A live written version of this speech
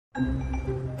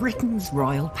Britain's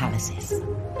royal palaces.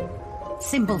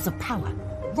 Symbols of power.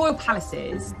 Royal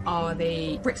palaces are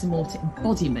the bricks and mortar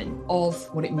embodiment of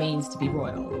what it means to be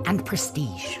royal. And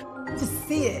prestige. To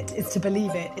see it is to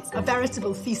believe it. It's a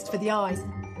veritable feast for the eyes.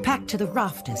 Packed to the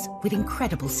rafters with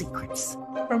incredible secrets.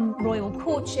 From royal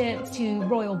courtship to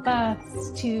royal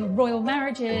births to royal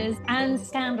marriages and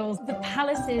scandals, the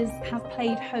palaces have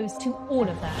played host to all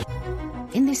of that.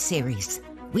 In this series,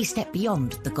 we step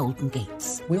beyond the Golden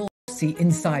Gates. We all see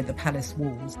inside the palace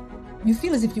walls. You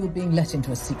feel as if you were being let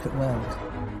into a secret world.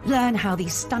 Learn how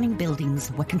these stunning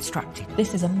buildings were constructed.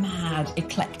 This is a mad,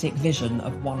 eclectic vision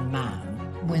of one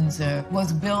man. Windsor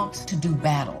was built to do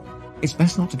battle. It's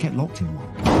best not to get locked in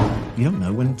one. You don't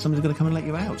know when somebody's going to come and let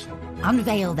you out.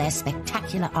 Unveil their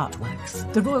spectacular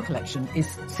artworks. The royal collection is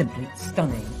simply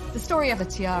stunning. The story of the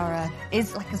tiara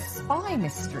is like a spy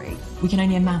mystery. We can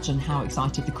only imagine how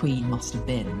excited the Queen must have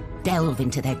been. Delve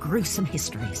into their gruesome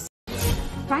histories.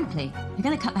 Frankly, if you're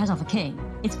going to cut the head off a king,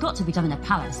 it's got to be done in a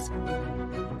palace.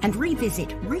 And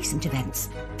revisit recent events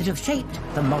that have shaped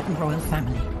the modern royal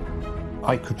family.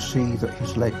 I could see that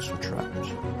his legs were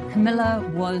trapped. Camilla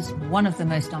was one of the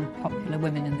most unpopular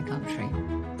women in the country.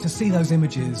 To see those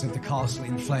images of the castle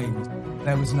in flames,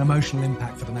 there was an emotional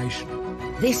impact for the nation.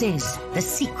 This is The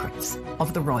Secrets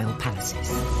of the Royal Palaces.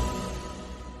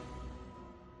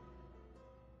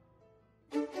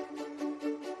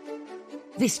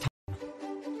 This time,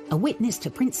 a witness to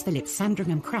Prince Philip's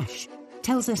Sandringham crash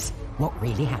tells us what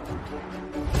really happened.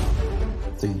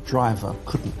 The driver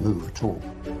couldn't move at all.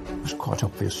 It was quite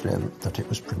obvious then that it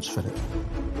was Prince Philip.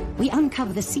 We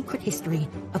uncover the secret history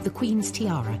of the Queen's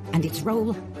tiara and its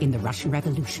role in the Russian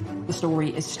Revolution. The story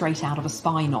is straight out of a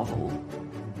spy novel.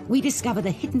 We discover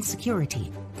the hidden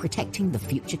security protecting the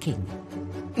future king.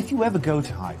 If you ever go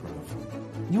to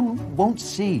Highgrove, you won't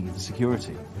see the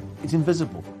security. It's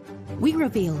invisible. We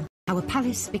reveal how a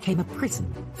palace became a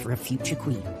prison for a future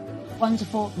queen.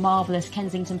 Wonderful, marvellous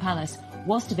Kensington Palace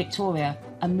was to Victoria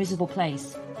a miserable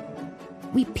place.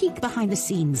 We peek behind the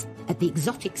scenes at the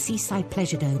exotic seaside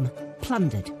pleasure dome,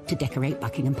 plundered to decorate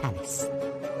Buckingham Palace.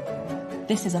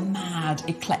 This is a mad,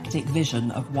 eclectic vision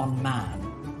of one man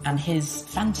and his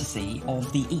fantasy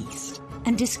of the East.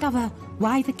 And discover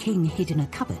why the king hid in a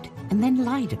cupboard and then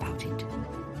lied about it.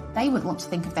 They would want to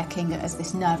think of their king as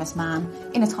this nervous man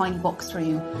in a tiny box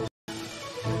room.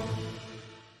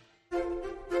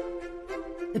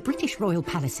 The British royal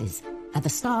palaces are the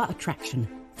star attraction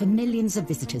for millions of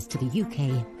visitors to the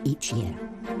UK each year.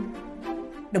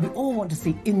 Now, we all want to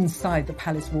see inside the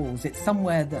palace walls. It's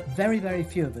somewhere that very, very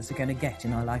few of us are going to get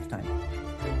in our lifetime.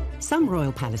 Some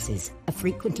royal palaces are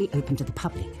frequently open to the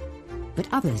public, but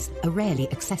others are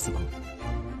rarely accessible,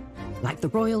 like the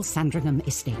Royal Sandringham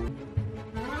Estate.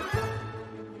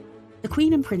 The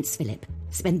Queen and Prince Philip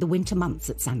spend the winter months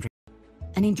at Sandringham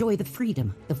and enjoy the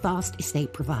freedom the vast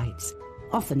estate provides,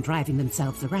 often driving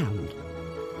themselves around.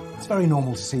 It's very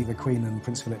normal to see the Queen and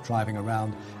Prince Philip driving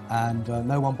around, and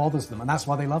no one bothers them, and that's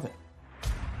why they love it.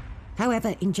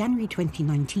 However, in January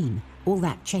 2019, all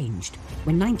that changed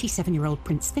when 97-year-old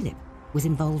Prince Philip was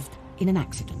involved in an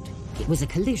accident. It was a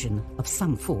collision of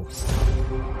some force.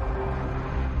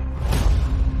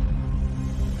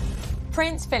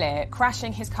 Prince Philip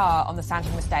crashing his car on the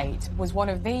Sandringham estate was one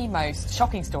of the most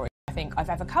shocking stories I think I've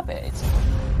ever covered.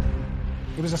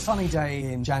 It was a sunny day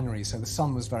in January, so the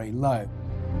sun was very low.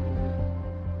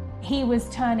 He was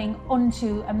turning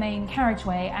onto a main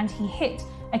carriageway and he hit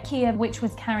a Kia which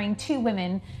was carrying two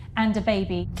women and a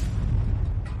baby.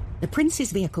 The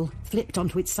Prince's vehicle flipped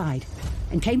onto its side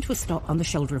and came to a stop on the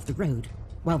shoulder of the road,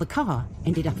 while the car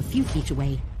ended up a few feet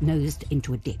away, nosed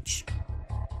into a ditch.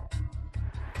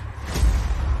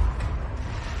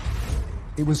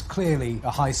 It was clearly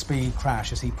a high-speed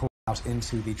crash as he pulled out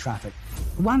into the traffic.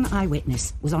 One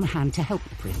eyewitness was on hand to help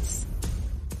the Prince.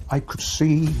 I could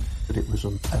see that it was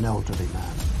an elderly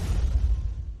man.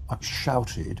 I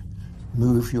shouted,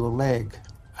 "Move your leg,"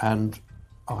 and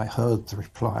I heard the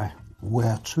reply,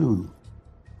 "Where to?"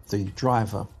 The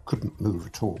driver couldn't move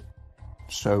at all,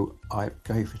 so I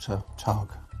gave it a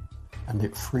tug and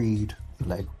it freed the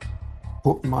leg.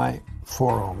 Put my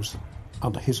forearms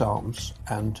under his arms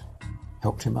and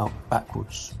helped him out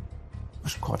backwards. It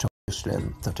was quite obvious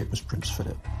then that it was Prince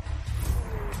Philip.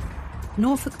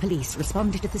 Norfolk police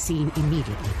responded to the scene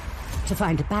immediately to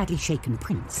find a badly shaken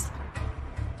prince.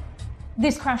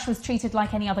 This crash was treated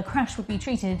like any other crash would be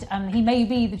treated. He may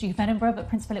be the Duke of Edinburgh, but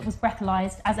Prince Philip was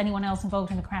breathalyzed, as anyone else involved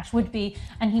in the crash would be,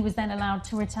 and he was then allowed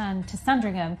to return to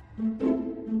Sandringham.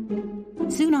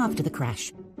 Soon after the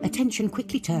crash, attention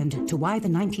quickly turned to why the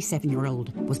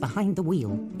 97-year-old was behind the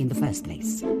wheel in the first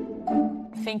place.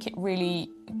 I think it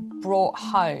really brought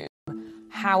home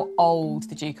how old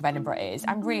the Duke of Edinburgh is,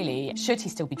 and really, should he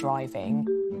still be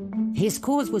driving? His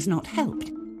cause was not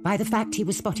helped by the fact he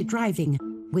was spotted driving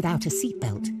without a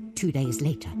seatbelt 2 days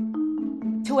later.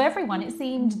 To everyone, it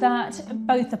seemed that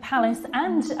both the palace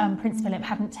and Prince Philip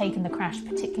hadn't taken the crash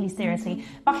particularly seriously.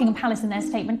 Buckingham Palace, in their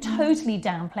statement, totally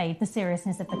downplayed the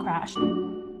seriousness of the crash.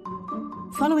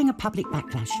 Following a public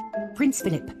backlash, Prince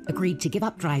Philip agreed to give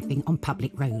up driving on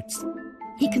public roads.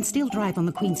 He can still drive on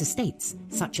the Queen's estates,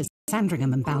 such as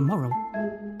Sandringham and Balmoral.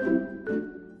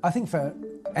 I think for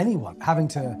anyone, having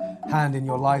to hand in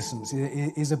your licence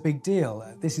is a big deal.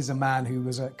 This is a man who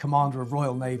was a commander of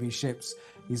Royal Navy ships.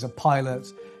 He's a pilot.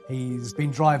 He's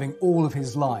been driving all of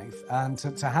his life. And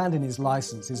to hand in his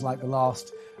licence is like the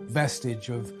last vestige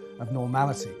of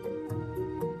normality.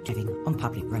 Driving on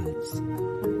public roads.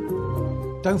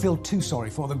 Don't feel too sorry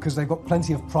for them, because they've got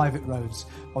plenty of private roads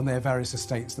on their various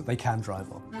estates that they can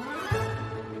drive on.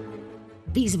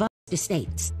 These vast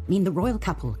estates mean the royal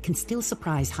couple can still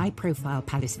surprise high-profile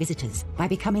palace visitors by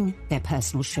becoming their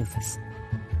personal chauffeurs.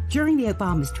 During the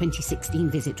Obama's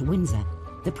 2016 visit to Windsor,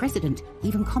 the president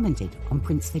even commented on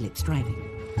Prince Philip's driving.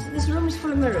 So this room is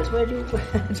full of mirrors. Where would you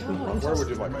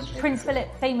like? Prince Philip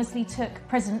famously took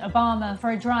President Obama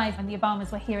for a drive when the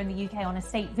Obamas were here in the UK on a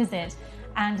state visit,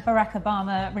 and Barack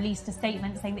Obama released a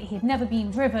statement saying that he had never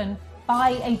been driven by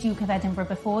a Duke of Edinburgh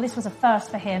before. This was a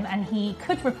first for him, and he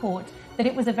could report that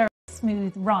it was a very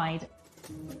smooth ride.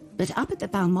 But up at the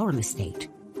Balmoral estate,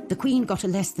 the Queen got a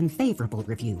less than favourable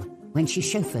review when she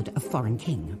chauffeured a foreign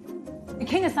king. The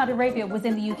King of Saudi Arabia was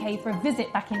in the UK for a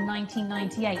visit back in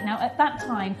 1998. Now, at that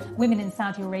time, women in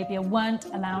Saudi Arabia weren't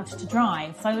allowed to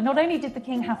drive. So not only did the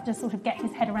King have to sort of get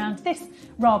his head around this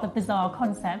rather bizarre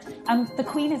concept, the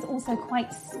Queen is also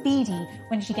quite speedy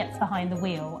when she gets behind the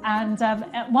wheel. And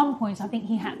at one point, I think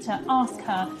he had to ask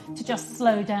her to just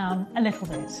slow down a little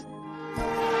bit.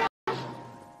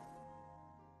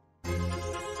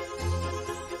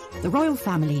 The royal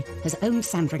family has owned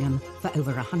Sandringham for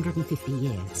over 150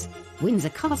 years. Windsor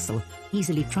Castle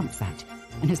easily trumps that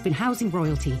and has been housing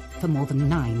royalty for more than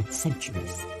 9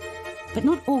 centuries. But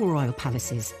not all royal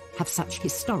palaces have such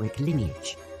historic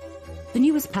lineage. The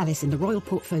newest palace in the royal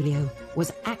portfolio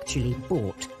was actually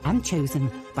bought and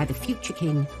chosen by the future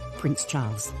king, Prince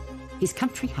Charles. His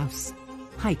country house,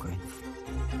 Highgrove.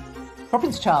 For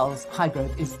Prince Charles,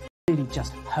 Highgrove is really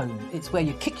just home. It's where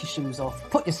you kick your shoes off,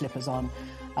 put your slippers on,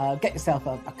 get yourself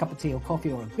a cup of tea or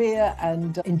coffee or a beer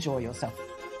and enjoy yourself.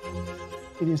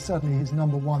 It is certainly his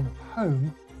 #1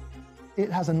 home.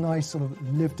 It has a nice sort of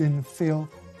lived-in feel.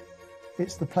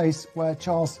 It's the place where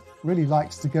Charles really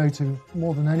likes to go to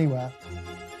more than anywhere.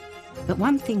 But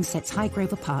one thing sets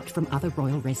Highgrove apart from other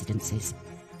royal residences.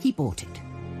 He bought it.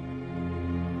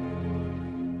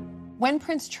 When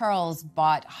Prince Charles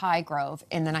bought Highgrove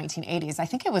in the 1980s, I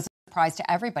think it was a surprise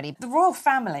to everybody. The royal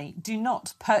family do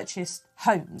not purchase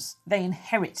homes, they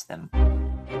inherit them.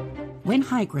 When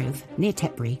Highgrove, near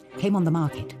Tetbury, came on the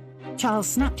market, Charles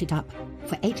snapped it up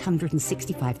for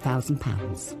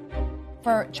 £865,000.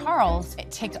 For Charles,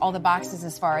 it ticked all the boxes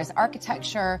as far as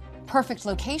architecture, perfect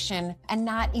location, and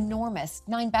not enormous.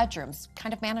 9 bedrooms,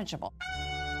 kind of manageable.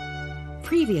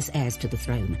 Previous heirs to the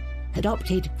throne had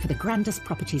opted for the grandest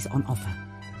properties on offer,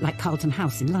 like Carlton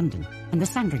House in London and the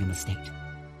Sandringham estate.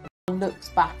 Looks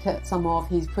back at some of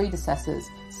his predecessors,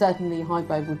 certainly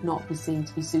Highgrove would not be seen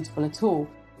to be suitable at all.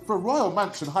 For a royal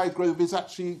mansion, Highgrove is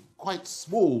actually quite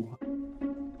small.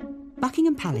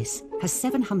 Buckingham Palace has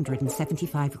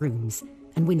 775 rooms,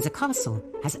 and Windsor Castle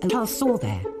has all Charles saw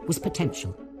there was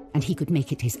potential, and he could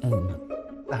make it his own.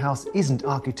 The house isn't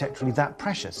architecturally that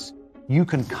precious. You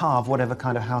can carve whatever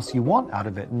kind of house you want out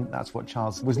of it, and that's what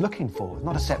Charles was looking for.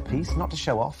 Not a set piece, not to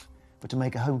show off, but to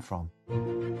make a home from.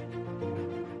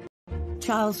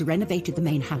 Charles renovated the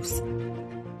main house,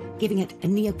 giving it a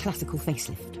neoclassical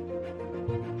facelift.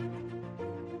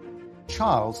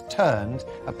 Charles turned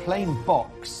a plain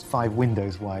box 5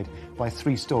 windows wide by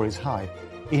 3 stories high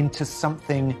into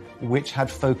something which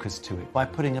had focus to it by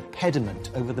putting a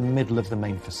pediment over the middle of the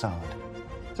main facade.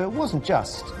 So it wasn't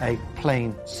just a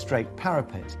plain, straight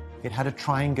parapet. It had a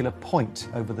triangular point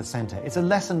over the centre. It's a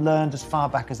lesson learned as far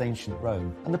back as ancient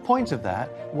Rome. And the point of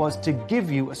that was to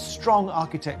give you a strong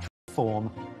architectural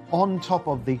form on top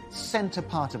of the centre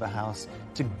part of a house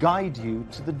to guide you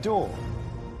to the door.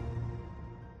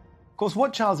 Of course,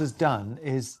 what Charles has done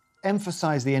is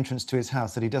emphasise the entrance to his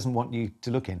house that he doesn't want you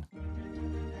to look in.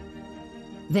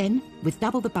 Then, with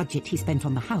double the budget he spent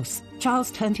on the house,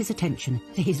 Charles turned his attention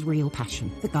to his real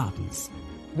passion, the gardens.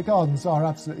 The gardens are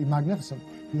absolutely magnificent.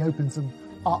 He opens them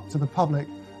up to the public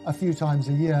a few times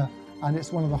a year, and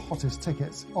it's one of the hottest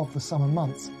tickets of the summer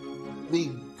months. The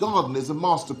garden is a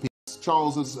masterpiece.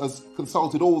 Charles has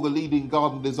consulted all the leading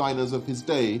garden designers of his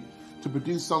day to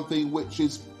produce something which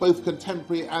is both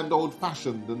contemporary and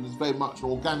old-fashioned, and is very much an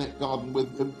organic garden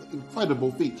with incredible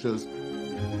features.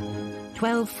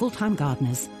 12 full-time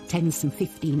gardeners tend some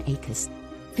 15 acres,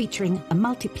 featuring a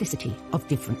multiplicity of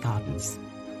different gardens.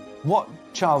 What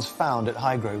Charles found at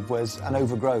Highgrove was an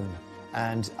overgrown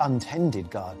and untended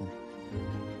garden.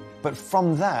 But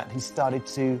from that, he started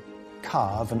to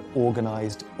carve an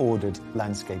organised, ordered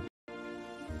landscape.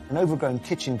 An overgrown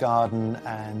kitchen garden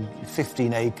and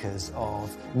 15 acres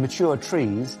of mature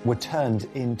trees were turned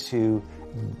into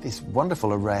this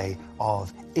wonderful array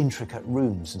of intricate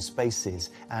rooms and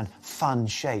spaces and fun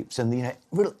shapes and,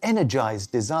 real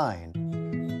energised design.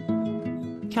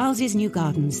 Charles's new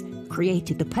gardens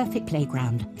created the perfect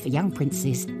playground for young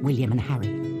princes William and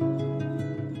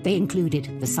Harry. They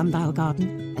included the sundial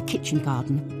garden, a kitchen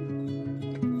garden,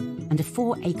 and a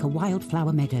 4-acre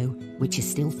wildflower meadow, which is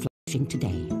still flourishing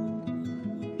today.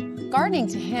 Gardening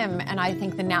to him, and I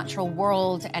think the natural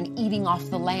world and eating off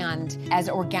the land as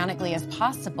organically as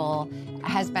possible,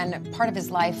 has been part of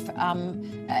his life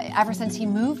ever since he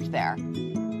moved there.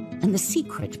 And the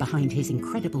secret behind his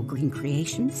incredible green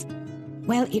creations?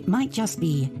 Well, it might just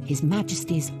be His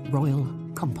Majesty's royal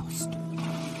compost.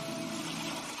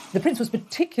 The Prince was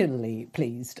particularly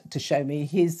pleased to show me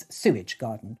his sewage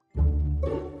garden.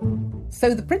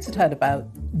 So the Prince had heard about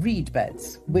reed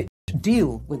beds, which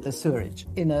deal with the sewerage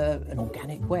in an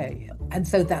organic way. And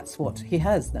so that's what he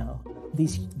has now.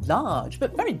 These large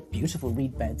but very beautiful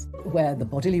reed beds where the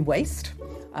bodily waste,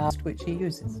 which he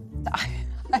uses.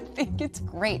 I think it's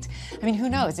great. I mean, who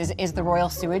knows? Is the royal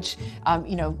sewage,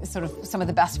 sort of some of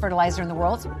the best fertilizer in the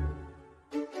world?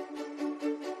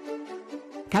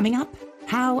 Coming up,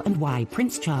 how and why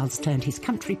Prince Charles turned his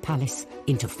country palace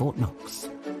into Fort Knox.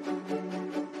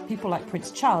 People like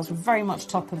Prince Charles were very much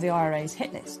top of the IRA's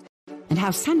hit list. And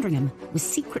how Sandringham was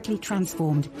secretly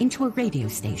transformed into a radio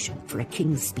station for a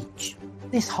king's speech.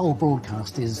 This whole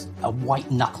broadcast is a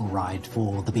white-knuckle ride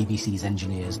for the BBC's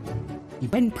engineers.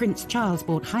 When Prince Charles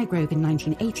bought Highgrove in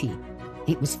 1980,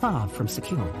 it was far from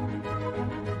secure.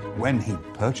 When he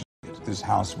purchased it, this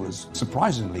house was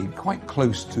surprisingly quite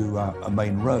close to a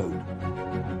main road.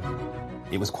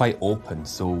 It was quite open,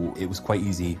 so it was quite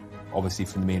easy, obviously,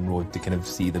 from the main road to kind of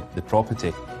see the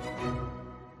property.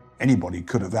 Anybody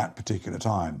could at that particular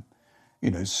time,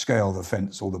 scale the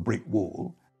fence or the brick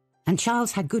wall. And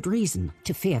Charles had good reason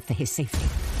to fear for his safety.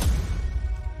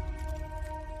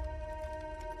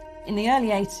 In the early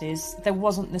 80s, there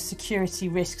wasn't the security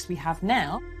risks we have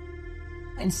now.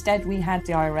 Instead, we had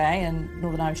the IRA and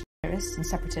Northern Irish terrorists and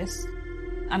separatists.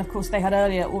 And of course, they had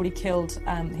earlier already killed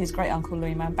his great-uncle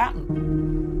Louis Mountbatten.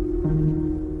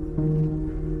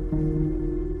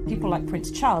 People like Prince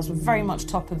Charles were very much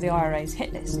top of the IRA's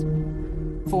hit list.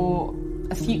 For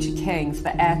a future king, for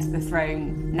the heir to the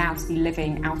throne, now to be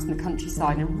living out in the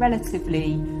countryside in a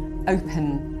relatively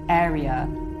open area,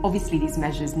 obviously these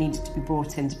measures needed to be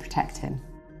brought in to protect him.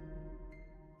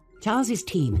 Charles's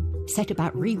team set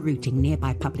about rerouting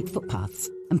nearby public footpaths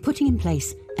and putting in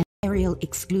place an aerial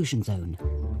exclusion zone.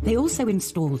 They also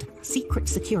installed secret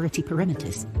security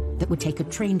perimeters that would take a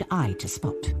trained eye to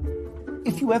spot.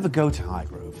 If you ever go to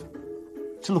Highgrove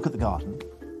to look at the garden,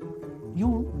 you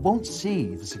won't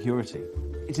see the security.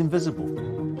 It's invisible.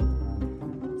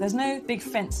 There's no big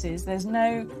fences, there's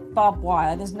no barbed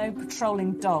wire, there's no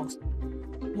patrolling dogs.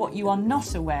 What you are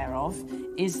not aware of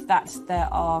is that there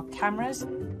are cameras,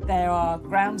 there are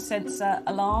ground sensor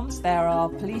alarms, there are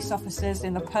police officers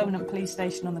in the permanent police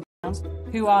station on the grounds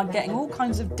who are getting all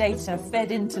kinds of data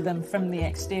fed into them from the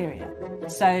exterior.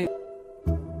 So,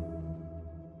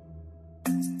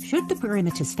 should the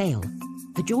perimeters fail,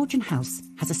 the Georgian house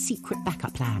has a secret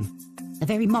backup plan, a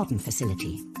very modern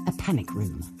facility, a panic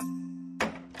room.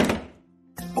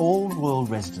 All royal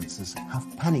residences have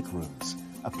panic rooms,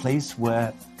 a place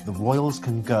where the royals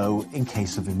can go in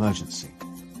case of emergency.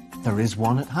 There is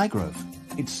one at Highgrove.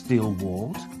 It's steel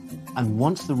walled, and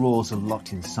once the royals are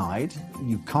locked inside,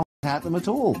 you can't get at them at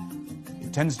all.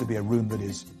 It tends to be a room that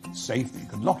is safe, that you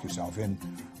can lock yourself in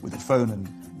with a phone and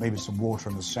maybe some water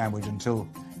and a sandwich until,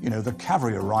 the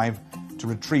cavalry arrive to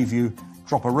retrieve you,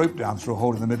 drop a rope down through a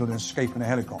hole in the middle and escape in a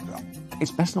helicopter. It's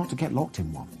best not to get locked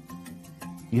in one.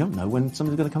 You don't know when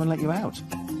somebody's going to come and let you out.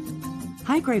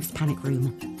 Highgrove's panic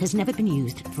room has never been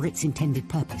used for its intended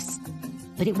purpose,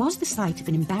 but it was the site of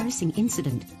an embarrassing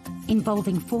incident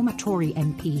involving former Tory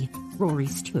MP Rory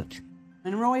Stewart.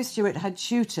 And Rory Stewart had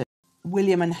tutored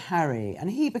William and Harry, and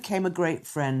he became a great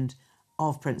friend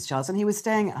of Prince Charles, and he was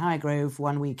staying at Highgrove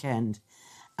one weekend,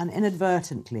 and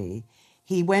inadvertently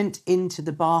He went into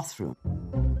the bathroom.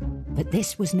 But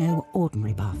this was no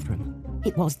ordinary bathroom.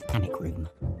 It was the panic room.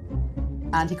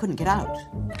 And he couldn't get out.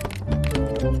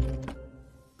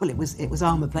 Well, it was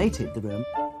armour-plated, the room.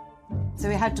 So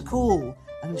he had to call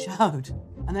and shout.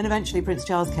 And then eventually Prince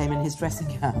Charles came in his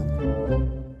dressing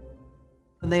gown.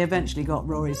 And they eventually got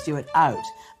Rory Stewart out.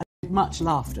 And with much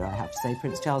laughter, I have to say.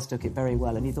 Prince Charles took it very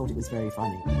well and he thought it was very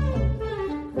funny.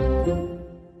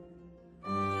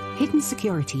 Hidden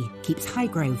security keeps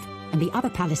Highgrove and the other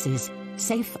palaces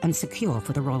safe and secure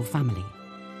for the royal family.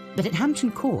 But at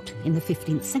Hampton Court in the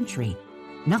 15th century,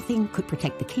 nothing could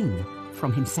protect the king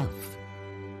from himself.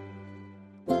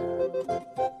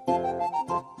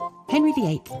 Henry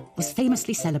VIII was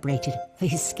famously celebrated for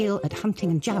his skill at hunting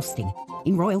and jousting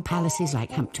in royal palaces like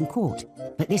Hampton Court,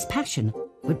 but this passion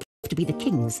would prove to be the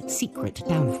king's secret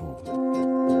downfall.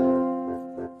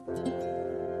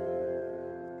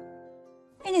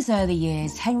 In his early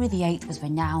years, Henry VIII was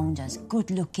renowned as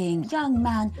good-looking, young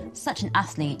man, such an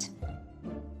athlete.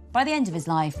 By the end of his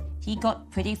life, he got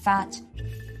pretty fat,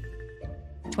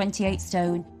 28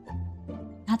 stone,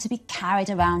 had to be carried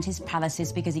around his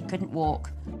palaces because he couldn't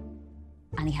walk.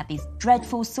 And he had these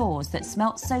dreadful sores that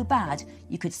smelt so bad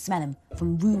you could smell them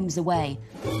from rooms away.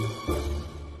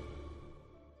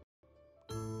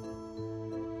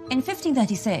 In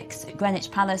 1536, at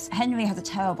Greenwich Palace, Henry had a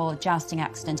terrible jousting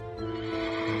accident.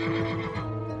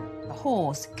 A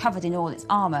horse, covered in all its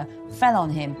armour, fell on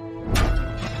him.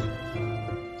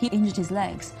 He injured his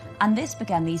legs, and this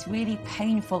began these really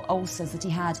painful ulcers that he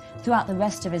had throughout the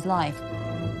rest of his life.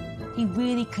 He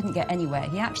really couldn't get anywhere.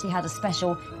 He actually had a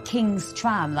special king's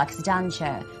tram, like a sedan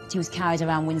chair, that he was carried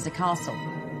around Windsor Castle.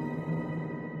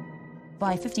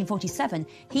 By 1547,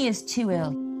 he is too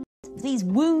ill. These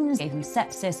wounds gave him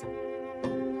sepsis.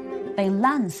 They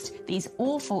lanced these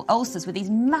awful ulcers with these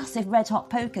massive red-hot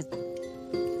pokers.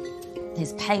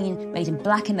 His pain made him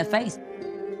black in the face.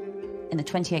 In the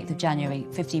 28th of January,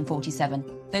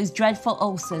 1547, those dreadful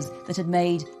ulcers that had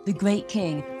made the great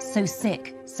king so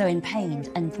sick, so in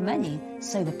pain, and for many,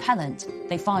 so repellent,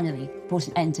 they finally brought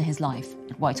an end to his life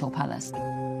at Whitehall Palace.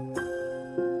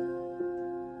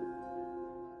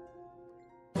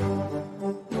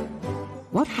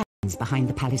 What happens behind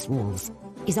the palace walls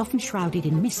is often shrouded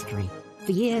in mystery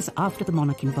for years after the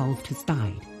monarch involved has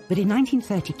died. But in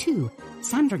 1932,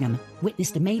 Sandringham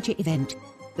witnessed a major event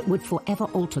that would forever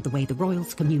alter the way the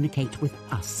royals communicate with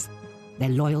us, their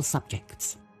loyal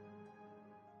subjects.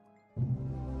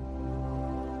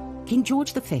 King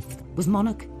George V was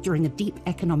monarch during a deep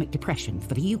economic depression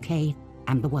for the UK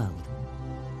and the world.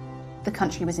 The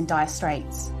country was in dire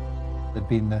straits. There'd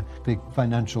been the big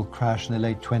financial crash in the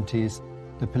late 20s.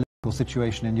 The political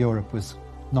situation in Europe was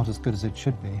not as good as it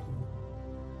should be.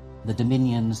 The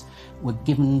Dominions were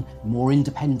given more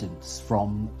independence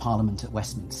from Parliament at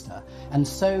Westminster, and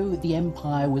so the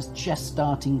empire was just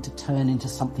starting to turn into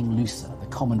something looser, the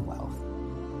Commonwealth.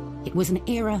 It was an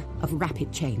era of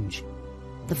rapid change.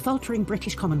 The faltering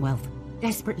British Commonwealth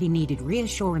desperately needed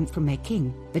reassurance from their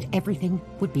king that everything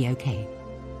would be okay.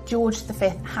 George V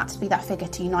had to be that figure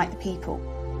to unite the people.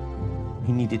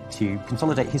 He needed to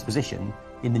consolidate his position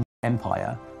in the new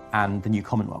empire and the new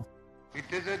Commonwealth. It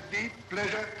is a deep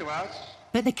pleasure to us.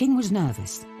 But the king was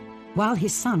nervous. While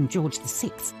his son, George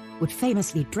VI, would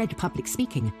famously dread public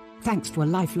speaking thanks to a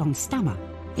lifelong stammer,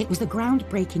 it was the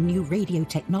groundbreaking new radio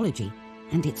technology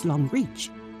and its long reach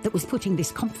that was putting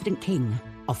this confident king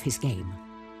off his game.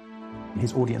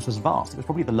 His audience was vast. It was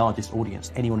probably the largest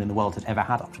audience anyone in the world had ever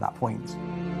had up to that point.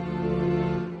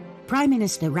 Prime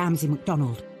Minister Ramsay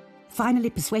MacDonald finally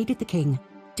persuaded the king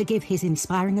to give his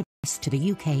inspiring address to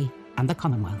the UK and the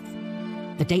Commonwealth.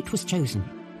 The date was chosen,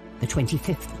 the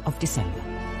 25th of December.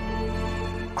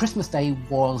 Christmas Day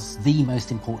was the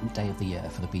most important day of the year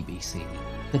for the BBC.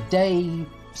 The day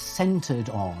centred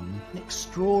on an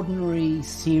extraordinary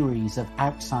series of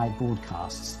outside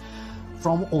broadcasts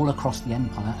from all across the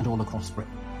empire and all across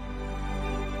Britain.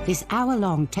 This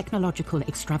hour-long technological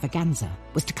extravaganza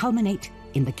was to culminate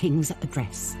in the King's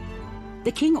address.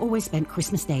 The King always spent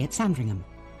Christmas Day at Sandringham,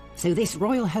 so this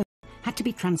royal home had to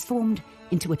be transformed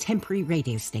into a temporary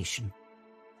radio station.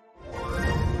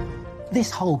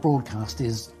 This whole broadcast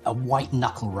is a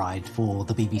white-knuckle ride for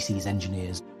the BBC's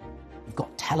engineers. You've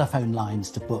got telephone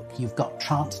lines to book, you've got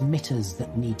transmitters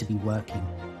that need to be working.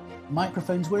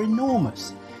 Microphones were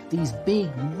enormous. These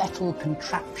big metal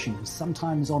contraptions,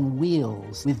 sometimes on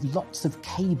wheels, with lots of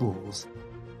cables.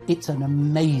 It's an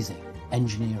amazing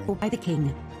engineering. By the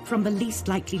King from the least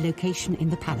likely location in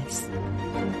the palace.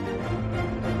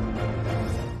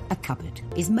 A cupboard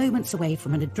is moments away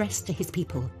from an address to his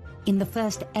people in the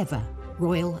first ever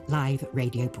royal live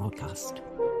radio broadcast.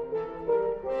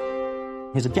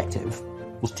 His objective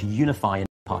was to unify an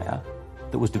empire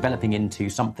that was developing into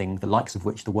something the likes of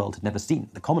which the world had never seen,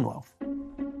 the Commonwealth.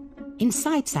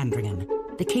 Inside Sandringham,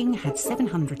 the king had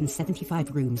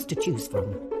 775 rooms to choose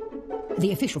from.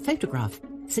 The official photograph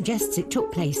suggests it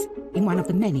took place in one of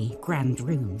the many grand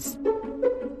rooms.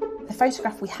 The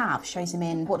photograph we have shows him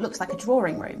in what looks like a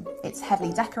drawing room. It's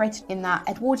heavily decorated in that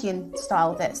Edwardian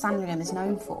style that Sandringham is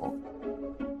known for.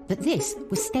 But this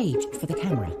was staged for the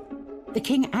camera. The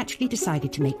king actually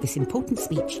decided to make this important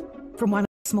speech from one of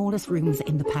the smallest rooms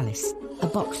in the palace, a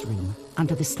box room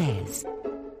under the stairs.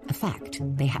 A fact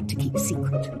they had to keep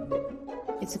secret.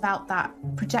 It's about that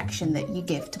projection that you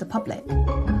give to the public.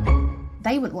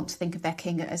 They wouldn't want to think of their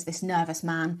king as this nervous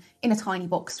man in a tiny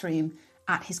box room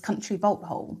at his country vault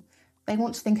hole. They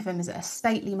want to think of him as a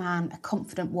stately man, a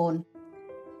confident one.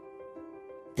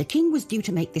 The king was due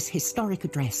to make this historic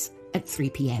address at 3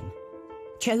 p.m,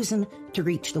 chosen to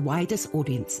reach the widest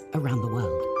audience around the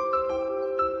world.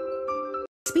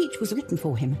 The speech was written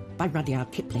for him by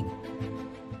Rudyard Kipling.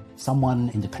 Someone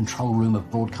in the control room of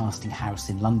Broadcasting House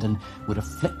in London would have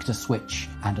flicked a switch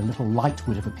and a little light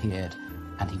would have appeared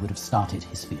and he would have started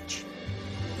his speech.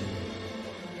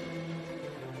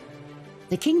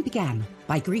 The king began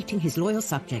by greeting his loyal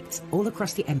subjects all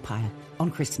across the empire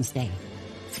on Christmas Day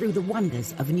through the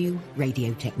wonders of new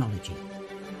radio technology.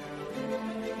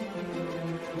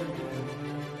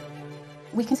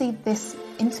 We can see this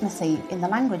intimacy in the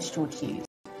language George used.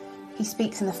 He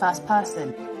speaks in the first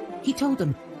person. He told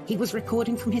them he was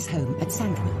recording from his home at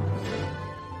Sandringham.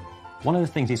 One of the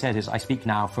things he said is, "I speak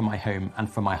now from my home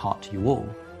and from my heart to you all,"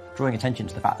 drawing attention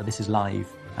to the fact that this is live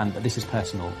and that this is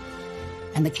personal.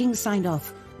 And the king signed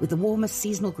off with the warmest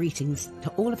seasonal greetings to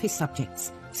all of his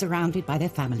subjects, surrounded by their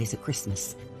families at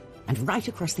Christmas. And right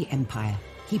across the empire,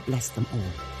 he blessed them all.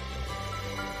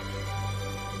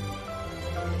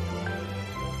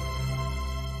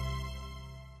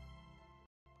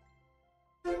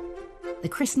 The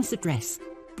Christmas address,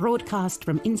 broadcast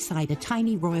from inside a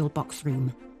tiny royal box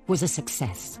room, was a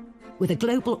success, with a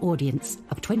global audience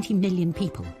of 20 million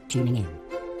people tuning in.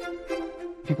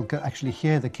 People could actually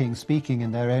hear the king speaking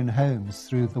in their own homes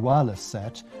through the wireless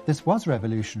set. This was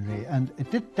revolutionary, and it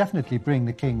did definitely bring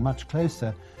the king much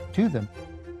closer to them.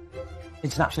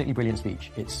 It's an absolutely brilliant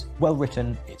speech. It's well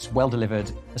written, it's well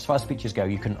delivered. As far as speeches go,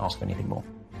 you couldn't ask for anything more.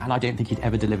 And I don't think he'd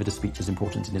ever delivered a speech as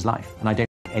important in his life, and I don't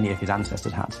think any of his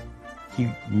ancestors had. He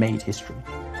made history.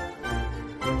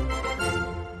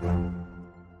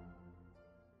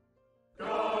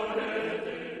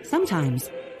 Sometimes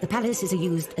the palaces are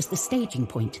used as the staging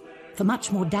point for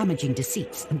much more damaging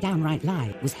deceits and downright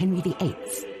lie was Henry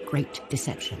VIII's great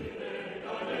deception.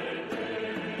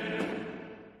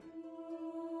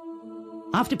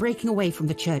 After breaking away from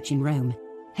the church in Rome,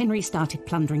 Henry started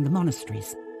plundering the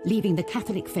monasteries, leaving the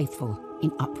Catholic faithful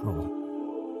in uproar.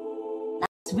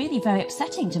 That's really very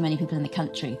upsetting to many people in the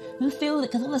country who feel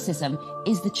that Catholicism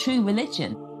is the true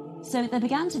religion. So there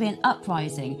began to be an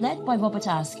uprising led by Robert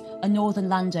Aske, a northern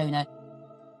landowner.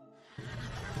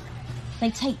 They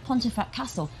take Pontefract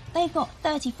Castle. They've got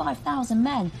 35,000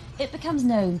 men. It becomes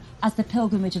known as the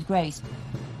Pilgrimage of Grace.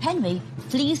 Henry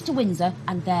flees to Windsor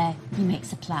and there he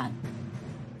makes a plan.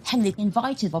 Henry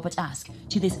invited Robert Aske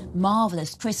to this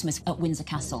marvellous Christmas at Windsor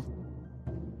Castle.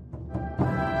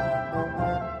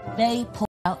 They pulled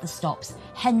out the stops.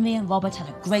 Henry and Robert had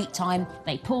a great time.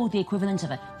 They pulled the equivalent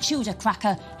of a Tudor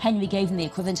cracker. Henry gave them the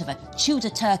equivalent of a Tudor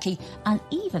turkey. And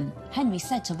even Henry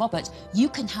said to Robert, "You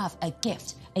can have a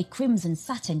gift, a crimson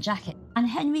satin jacket." And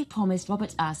Henry promised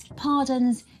Robert Aske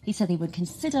pardons. He said he would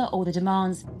consider all the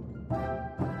demands.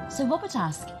 So Robert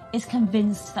Aske is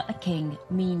convinced that the king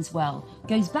means well,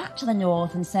 goes back to the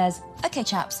north and says, "OK,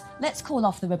 chaps, let's call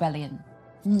off the rebellion."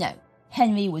 No,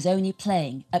 Henry was only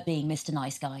playing at being Mr.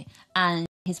 Nice Guy, and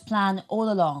his plan all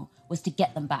along was to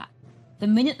get them back. The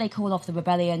minute they call off the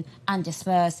rebellion and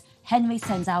disperse, Henry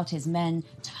sends out his men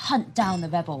to hunt down the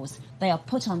rebels. They are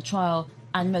put on trial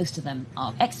and most of them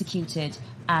are executed,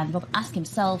 and Robert Aske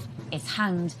himself is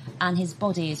hanged and his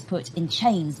body is put in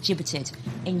chains, gibbeted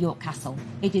in York Castle.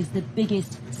 It is the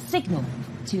biggest signal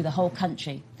to the whole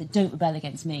country that don't rebel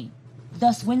against me.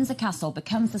 Thus Windsor Castle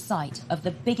becomes the site of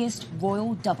the biggest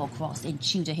royal double cross in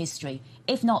Tudor history,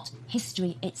 if not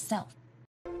history itself.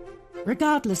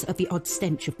 Regardless of the odd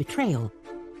stench of betrayal,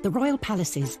 the royal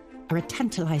palaces are a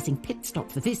tantalising pit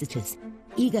stop for visitors,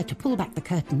 eager to pull back the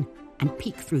curtain and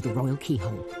peek through the royal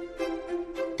keyhole.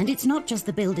 And it's not just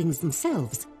the buildings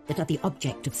themselves that are the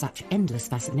object of such endless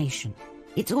fascination.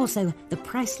 It's also the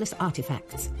priceless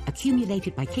artefacts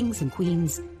accumulated by kings and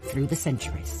queens through the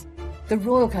centuries. The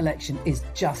royal collection is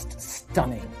just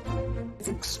stunning. It's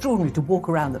extraordinary to walk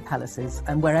around the palaces,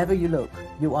 and wherever you look,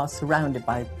 you are surrounded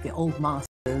by the old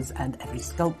masters, and every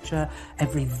sculpture,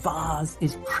 every vase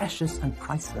is precious and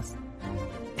priceless.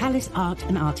 Palace art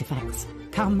and artefacts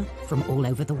come from all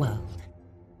over the world.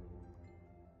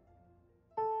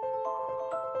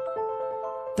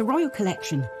 The royal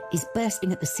collection is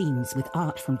bursting at the seams with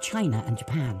art from China and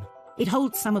Japan. It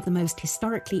holds some of the most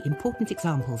historically important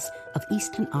examples of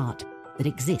Eastern art that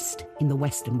exist in the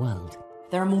Western world.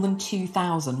 There are more than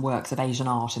 2,000 works of Asian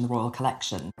art in the royal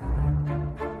collection.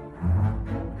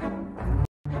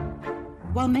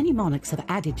 While many monarchs have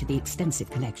added to the extensive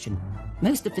collection,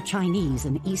 most of the Chinese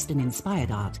and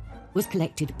Eastern-inspired art was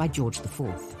collected by George IV.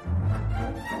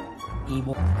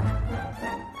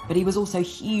 But he was also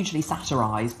hugely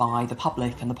satirised by the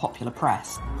public and the popular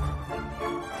press.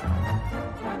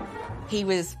 He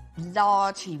was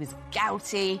large, he was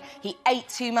gouty, he ate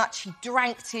too much, he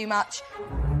drank too much.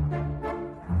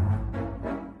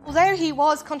 Although he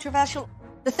was controversial,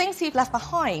 the things he left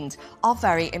behind are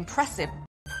very impressive.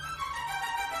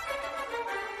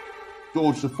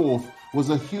 George IV was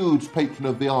a huge patron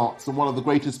of the arts and one of the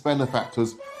greatest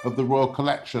benefactors of the royal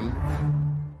collection.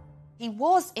 He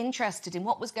was interested in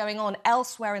what was going on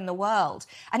elsewhere in the world,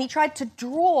 and he tried to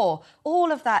draw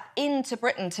all of that into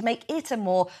Britain to make it a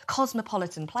more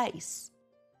cosmopolitan place.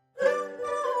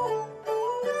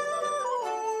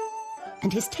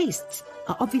 And his tastes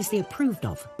are obviously approved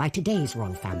of by today's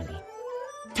royal family.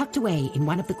 Tucked away in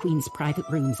one of the Queen's private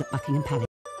rooms at Buckingham Palace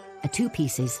are two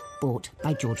pieces bought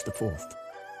by George IV.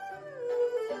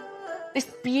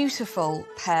 This beautiful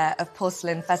pair of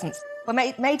porcelain pheasants were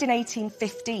made in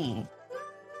 1815.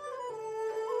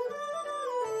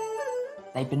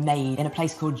 They'd been made in a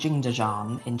place called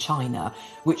Jingdezhan in China,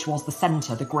 which was the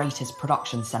centre, the greatest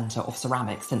production centre of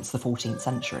ceramics since the 14th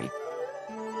century.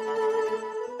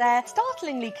 They're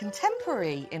startlingly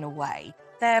contemporary in a way.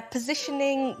 Their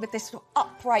positioning with this sort of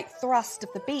upright thrust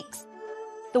of the beaks,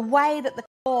 the way that the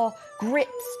claw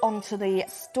grips onto the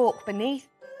stalk beneath,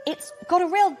 it's got a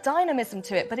real dynamism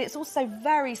to it, but it's also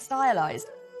very stylised.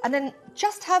 And then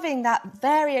just having that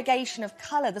variegation of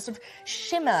colour, the sort of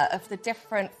shimmer of the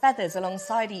different feathers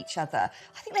alongside each other,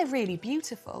 I think they're really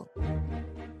beautiful.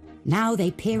 Now they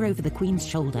peer over the Queen's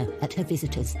shoulder at her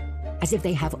visitors, as if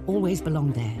they have always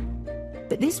belonged there.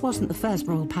 But this wasn't the first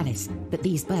royal palace that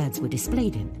these birds were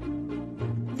displayed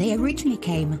in. They originally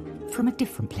came from a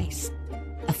different place,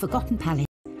 a forgotten palace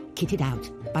kitted out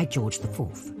by George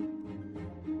IV.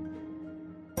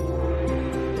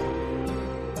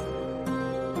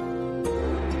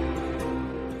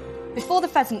 Before the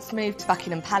pheasants moved to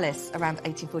Buckingham Palace around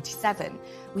 1847,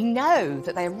 we know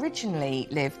that they originally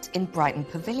lived in Brighton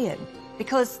Pavilion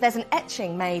because there's an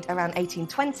etching made around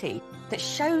 1820 that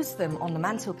shows them on the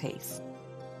mantelpiece.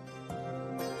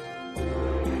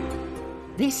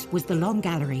 This was the Long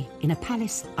Gallery in a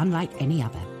palace unlike any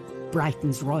other,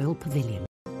 Brighton's Royal Pavilion.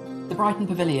 The Brighton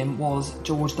Pavilion was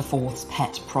George IV's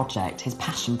pet project, his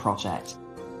passion project.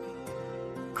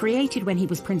 Created when he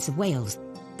was Prince of Wales,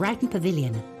 Brighton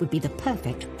Pavilion would be the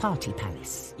perfect party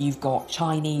palace. You've got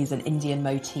Chinese and Indian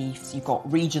motifs, you've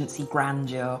got Regency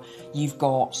grandeur, you've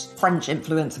got French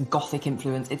influence and Gothic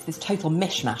influence. It's this total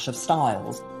mishmash of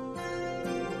styles.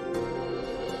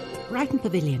 Brighton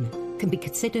Pavilion can be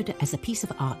considered as a piece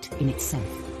of art in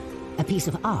itself, a piece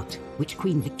of art which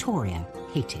Queen Victoria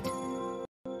hated.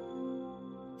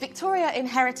 Victoria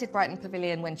inherited Brighton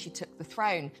Pavilion when she took the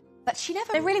throne, but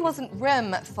there really wasn't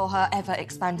room for her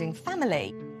ever-expanding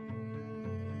family.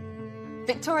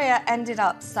 Victoria ended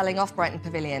up selling off Brighton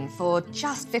Pavilion for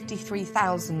just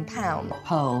 £53,000.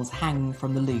 Pearls hang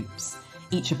from the loops,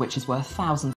 each of which is worth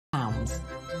 £1,000.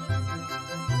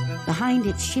 Behind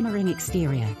its shimmering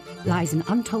exterior lies an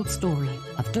untold story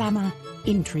of glamour,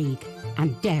 intrigue,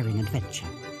 and daring adventure.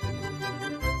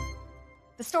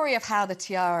 The story of how the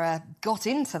tiara got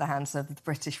into the hands of the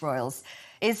British royals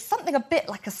is something a bit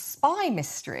like a spy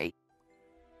mystery.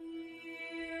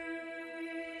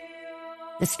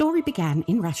 The story began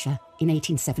in Russia in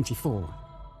 1874.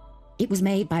 It was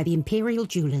made by the imperial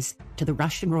jewellers to the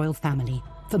Russian royal family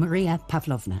for Maria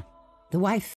Pavlovna, the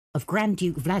wife of Grand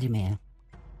Duke Vladimir,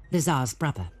 the Tsar's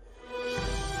brother.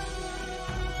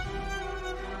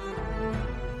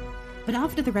 But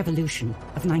after the revolution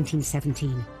of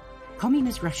 1917,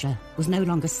 communist Russia was no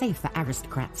longer safe for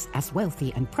aristocrats as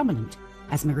wealthy and prominent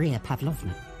as Maria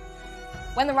Pavlovna.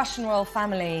 When the Russian royal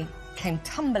family came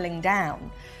tumbling down,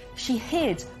 she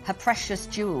hid her precious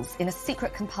jewels in a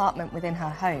secret compartment within her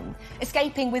home,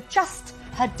 escaping with just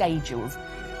her day jewels.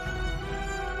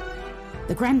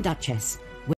 The Grand Duchess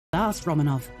was the last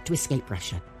Romanov to escape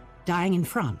Russia, dying in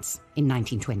France in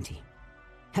 1920.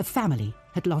 Her family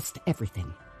had lost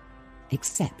everything,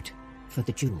 except for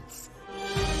the jewels.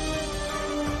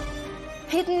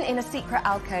 Hidden in a secret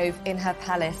alcove in her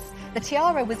palace, the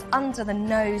tiara was under the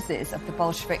noses of the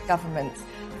Bolshevik government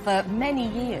for many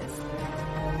years.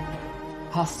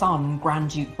 Her son,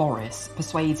 Grand Duke Boris,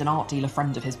 persuades an art dealer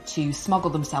friend of his to smuggle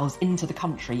themselves into the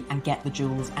country and get the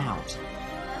jewels out.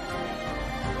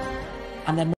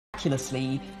 And then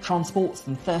miraculously transports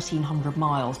them 1,300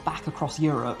 miles back across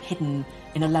Europe, hidden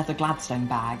in a leather Gladstone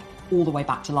bag, all the way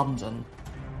back to London.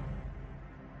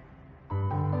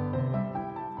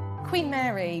 Queen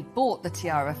Mary bought the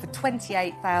tiara for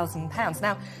 £28,000.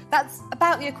 Now, that's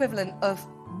about the equivalent of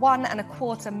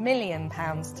 £1.25 million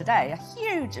today, a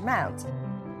huge amount.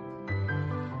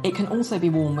 It can also be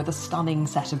worn with a stunning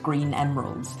set of green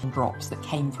emeralds and drops that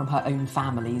came from her own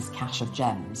family's cache of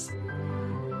gems.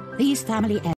 These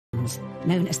family heirlooms,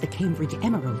 known as the Cambridge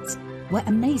Emeralds, were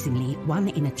amazingly won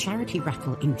in a charity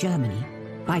raffle in Germany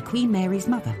by Queen Mary's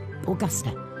mother,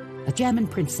 Augusta, a German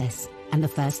princess and the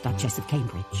first Duchess of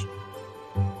Cambridge.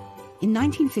 In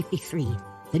 1953,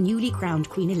 the newly crowned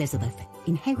Queen Elizabeth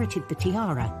inherited the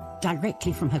tiara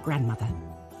directly from her grandmother,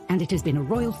 and it has been a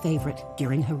royal favourite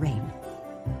during her reign.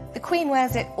 The Queen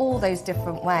wears it all those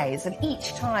different ways, and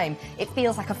each time it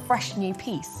feels like a fresh new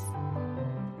piece.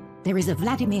 There is a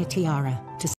Vladimir tiara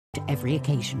to suit every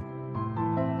occasion.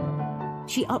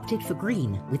 She opted for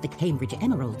green with the Cambridge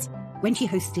Emeralds when she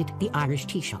hosted the Irish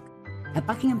Taoiseach at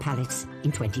Buckingham Palace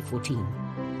in 2014.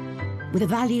 With a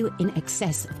value in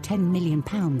excess of £10 million,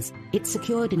 it's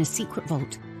secured in a secret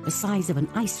vault the size of an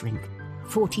ice rink,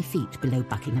 40 feet below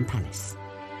Buckingham Palace.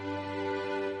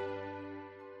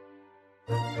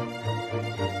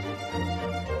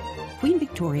 Queen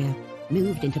Victoria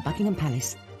moved into Buckingham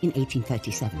Palace in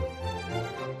 1837,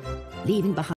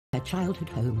 leaving behind her childhood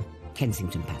home,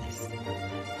 Kensington Palace.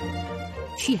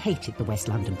 She hated the West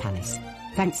London Palace,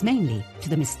 thanks mainly to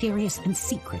the mysterious and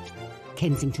secret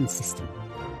Kensington system.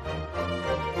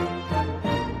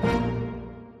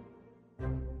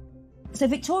 So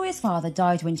Victoria's father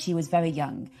died when she was very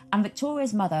young, and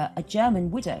Victoria's mother, a German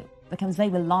widow, becomes very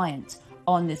reliant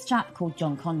on this chap called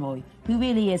John Conroy, who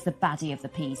really is the baddie of the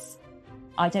piece.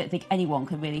 I don't think anyone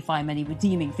can really find many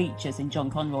redeeming features in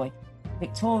John Conroy.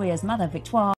 Victoria's mother,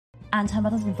 Victoire, and her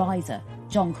mother's advisor,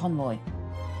 John Conroy,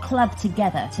 clubbed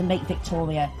together to make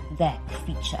Victoria their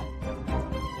feature.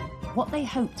 What they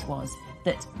hoped was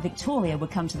that Victoria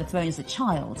would come to the throne as a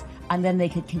child, and then they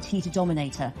could continue to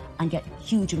dominate her and get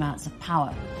huge amounts of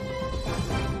power.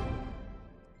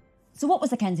 So what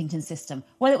was the Kensington system?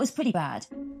 Well, it was pretty bad.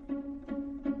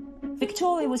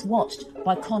 Victoria was watched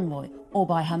by Conroy or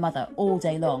by her mother all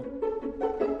day long.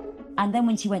 And then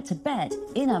when she went to bed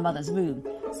in her mother's room,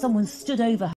 someone stood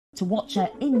over her to watch her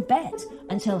in bed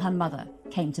until her mother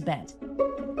came to bed.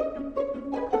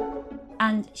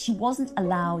 And she wasn't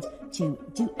allowed to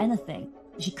do anything.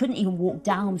 She couldn't even walk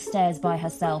downstairs by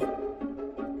herself.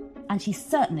 And she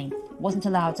certainly wasn't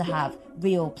allowed to have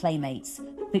real playmates.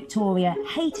 Victoria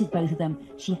hated both of them.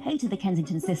 She hated the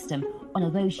Kensington system, and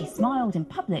although she smiled in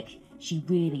public, she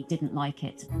really didn't like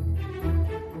it.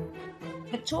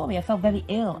 Victoria felt very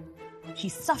ill.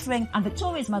 She's suffering, and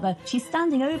Victoria's mother, she's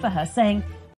standing over her saying,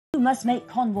 "You must make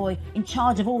Conroy in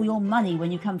charge of all your money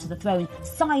when you come to the throne.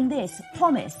 Sign this,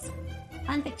 promise."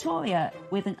 And Victoria,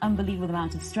 with an unbelievable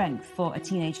amount of strength for a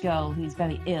teenage girl who's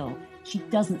very ill, she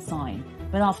doesn't sign.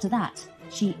 But after that,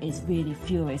 she is really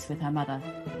furious with her mother.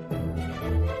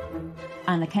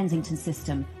 And the Kensington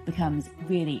system becomes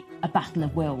really a battle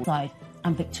of wills side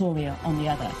and Victoria on the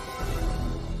other.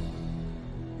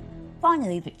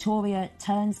 Finally, Victoria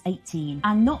turns 18,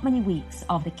 and not many weeks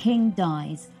after the king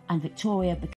dies and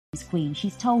Victoria becomes queen,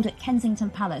 she's told at Kensington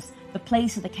Palace, the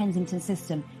place of the Kensington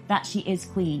system, that she is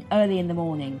queen early in the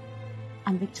morning.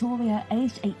 And Victoria,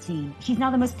 aged 18, she's now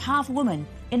the most powerful woman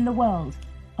in the world.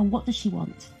 And what does she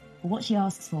want? Well, what she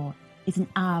asks for is an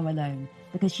hour alone,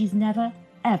 because she's never,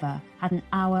 ever had an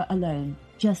hour alone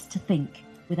just to think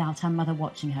without her mother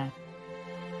watching her.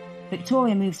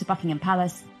 Victoria moves to Buckingham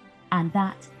Palace, and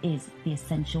that is the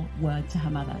essential word to her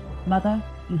mother. Mother,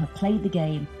 you have played the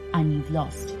game and you've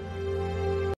lost.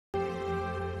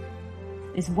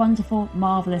 This wonderful,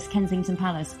 marvellous Kensington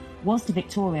Palace was to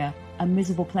Victoria a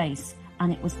miserable place,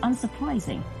 and it was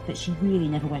unsurprising that she really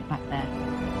never went back there.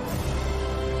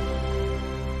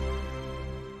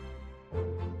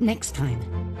 Next time,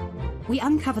 we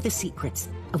uncover the secrets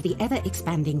of the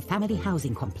ever-expanding family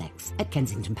housing complex at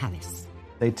Kensington Palace.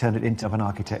 They turned it into an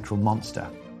architectural monster.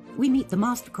 We meet the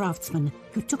master craftsman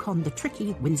who took on the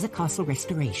tricky Windsor Castle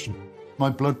restoration. My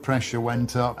blood pressure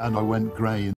went up and I went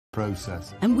grey.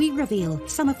 process. And we reveal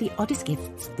some of the oddest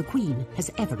gifts the Queen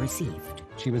has ever received.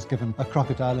 She was given a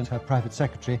crocodile and her private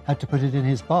secretary had to put it in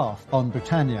his bath on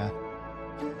Britannia.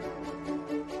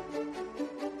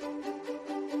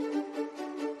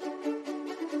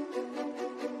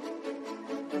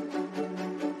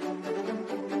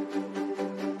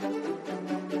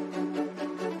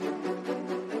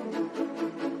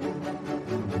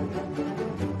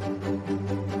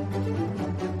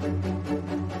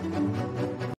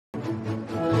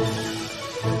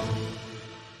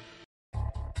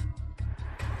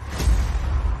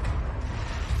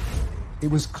 It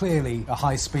was clearly a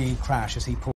high-speed crash as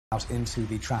he pulled out into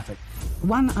the traffic.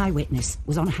 One eyewitness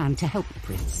was on hand to help the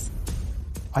prince.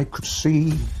 I could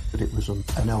see that it was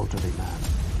an elderly man.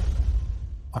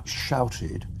 I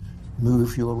shouted,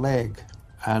 "Move your leg,"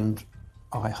 and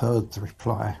I heard the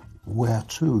reply, "Where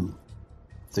to?"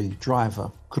 The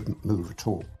driver couldn't move at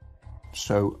all,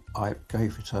 so I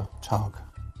gave it a tug,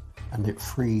 and it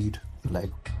freed the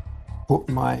leg. Put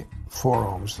my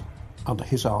forearms under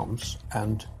his arms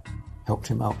and helped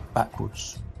him out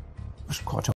backwards. It was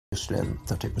quite obvious then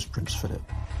that it was Prince Philip.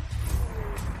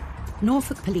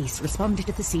 Norfolk police responded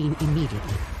to the scene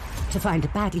immediately to find a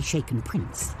badly shaken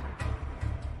prince.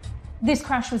 This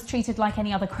crash was treated like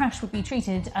any other crash would be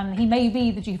treated. He may be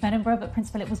the Duke of Edinburgh, but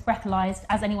Prince Philip was breathalyzed,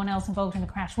 as anyone else involved in the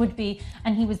crash would be,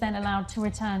 and he was then allowed to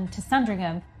return to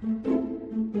Sandringham.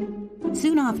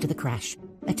 Soon after the crash,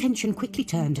 attention quickly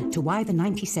turned to why the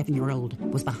 97-year-old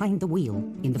was behind the wheel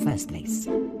in the first place.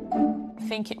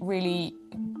 I think it really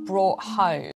brought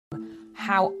home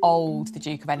how old the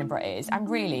Duke of Edinburgh is, and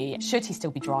really, should he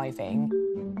still be driving?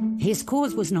 His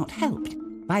cause was not helped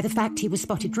by the fact he was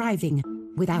spotted driving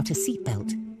without a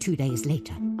seatbelt 2 days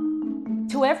later.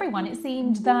 To everyone, it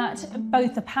seemed that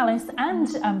both the palace and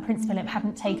Prince Philip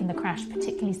hadn't taken the crash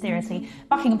particularly seriously.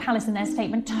 Buckingham Palace, in their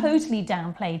statement, totally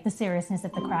downplayed the seriousness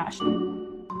of the crash.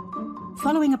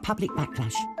 Following a public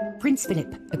backlash, Prince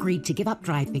Philip agreed to give up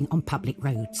driving on public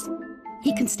roads.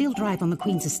 He can still drive on the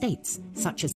Queen's estates,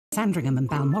 such as Sandringham and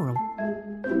Balmoral.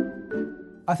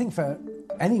 I think for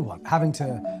anyone, having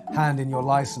to hand in your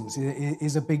licence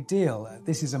is a big deal.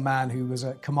 This is a man who was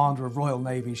a commander of Royal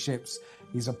Navy ships.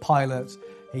 He's a pilot.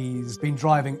 He's been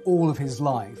driving all of his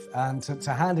life. And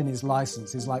to hand in his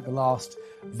licence is like the last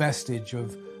vestige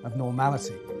of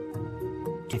normality.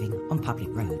 Driving on public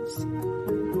roads.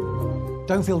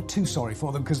 Don't feel too sorry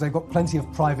for them because they've got plenty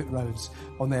of private roads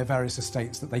on their various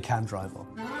estates that they can drive on.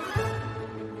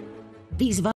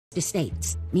 These vast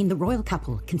estates mean the royal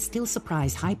couple can still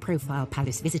surprise high-profile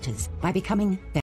palace visitors by becoming their